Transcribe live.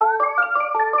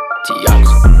T-Ox.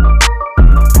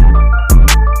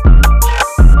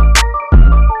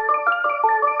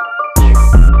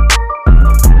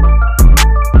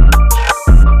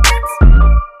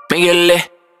 Miguel,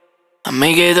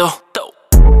 amiguito,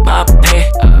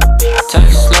 mape,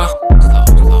 textlo,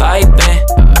 vibe,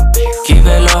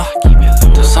 gívelo,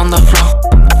 usando flow,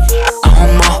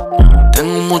 aún no.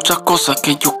 Tengo muchas cosas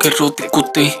que yo quiero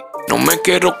discutir. No me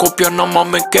quiero copiar, nada más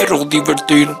me quiero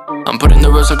divertir. I'm putting the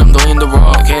risk like I'm doing the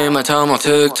raw. I came my time on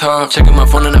TikTok, checking my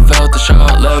phone and I felt the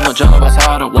shot. Left my job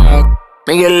outside of work.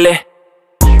 Miguel,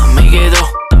 amiguito,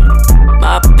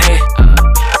 mape,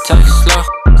 textlo,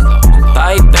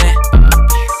 vibe,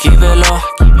 gívelo,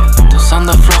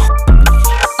 usando flow,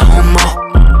 aún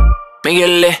no.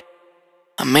 Miguel,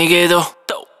 amiguito,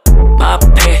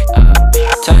 mape,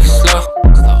 textlo,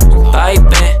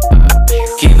 vibe,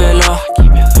 gívelo,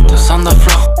 usando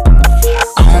flow,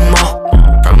 aún no.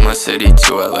 From my city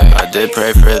to LA, I did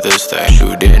pray for this day.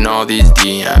 Shooting all these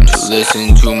DMs, to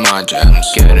listen to my gems.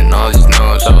 Getting all these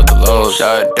notes, out the lows,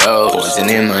 shut down. Poison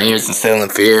in my ears, instilling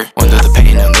fear. Wonder the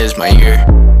pain and lives my ear.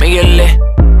 Miguel,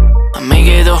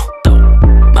 amiguito,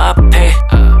 mape,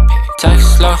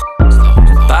 textlo,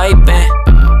 vibe,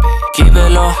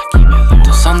 gívelo,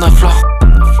 usando flow,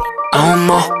 aún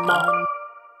no.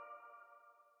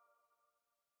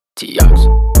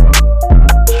 T-Ox.